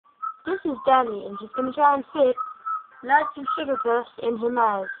This is Danny, and she's going to try and fit lots of sugar dust in her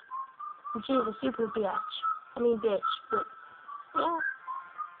mouth. And she's a super bitch. But yeah.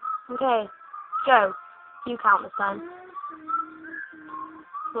 Okay, go. You count this time.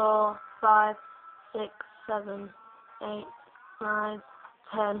 4, 5, 6, 7, 8, 9,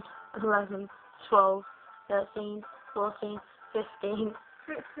 10, 11, 12, 13, 14, 15,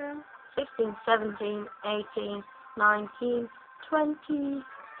 16, 17, 18, 19, 20,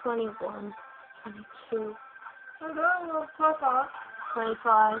 21, 22,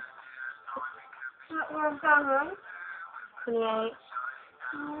 25, 28,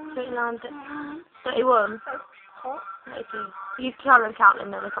 29, 31, 32. You can't really count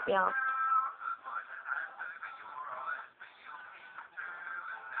them, then they can't be out.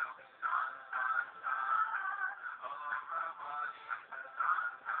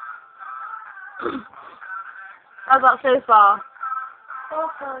 How's that so far?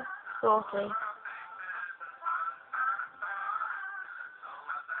 40.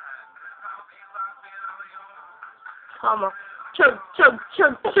 Come on. Chug, chug,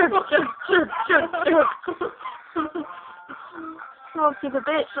 chug, chug, chug, chug, chug, chug. Come on, keep a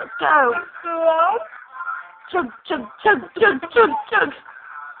bitch, let's go. Chug, chug, chug, chug, chug, chug.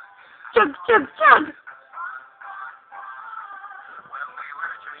 Chug, chug, chug.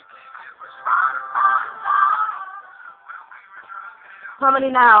 How many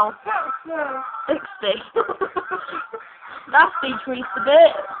now? 60. That's decreased a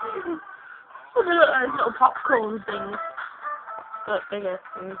bit. Well, the little popcorn things. But bigger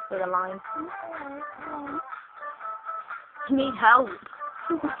line. You need help.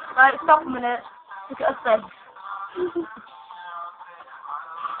 Right, stop a minute. Look at her face.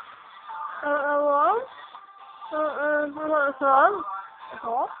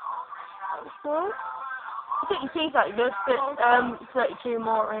 Take your teeth out, you just fit 32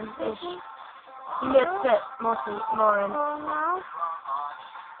 more in ish. You get to fit more in.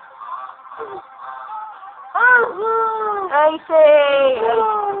 80!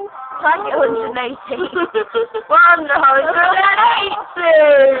 Try to get 180. 180!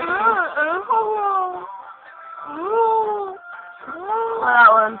 Well, that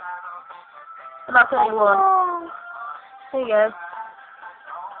one. About 31. There you go.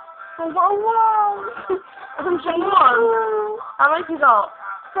 101. How many have you got?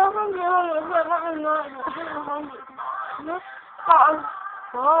 100!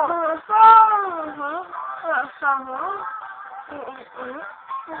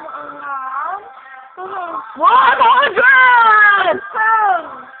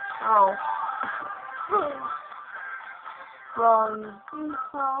 Oh.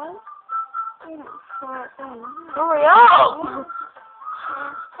 Hurry up!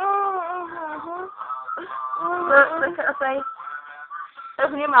 Look at her face.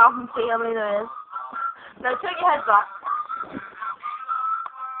 Open your mouth and see how many there is. No, take your head back.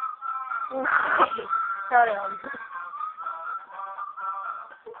 Carry on.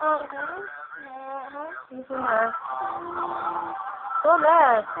 He's in there. Go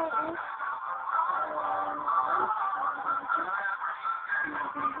there.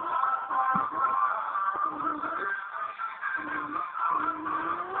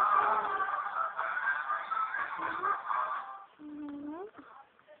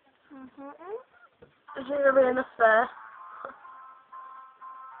 Is there really enough there?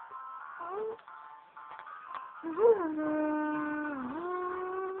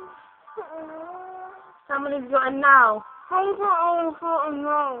 How many have you got in now?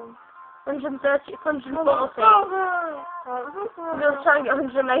 130, 140. We'll try and get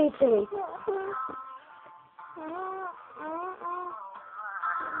 180.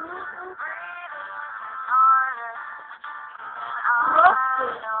 What?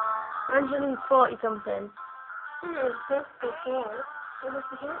 140 something.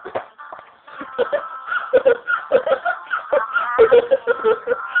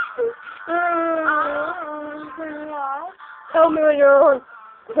 Tell me when you're on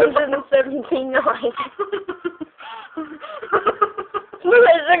 179.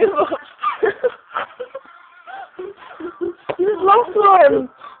 You just lost one.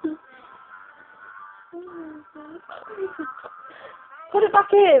 Put it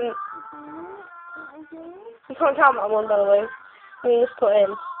back in. You can't count that one, by the way. You just put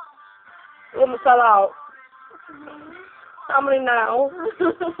in. The one that fell out. How many now?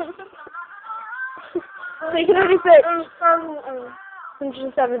 So you can only fit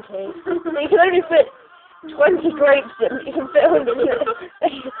 170. So you can only fit 20 grapes in. You can fit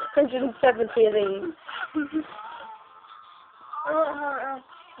 170 of these.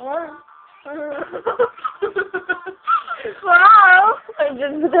 Wow! I'm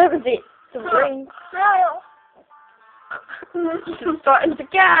just empty. To bring. She's starting to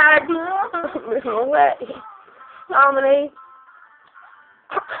gag. Move away. Harmony.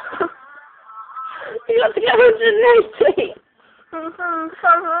 You got to get 180.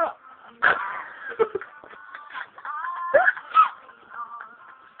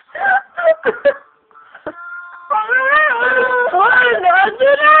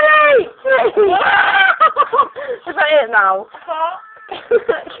 Is that it now?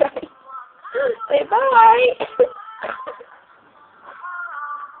 Okay. Say bye.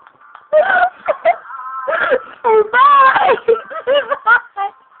 Say bye. Bye.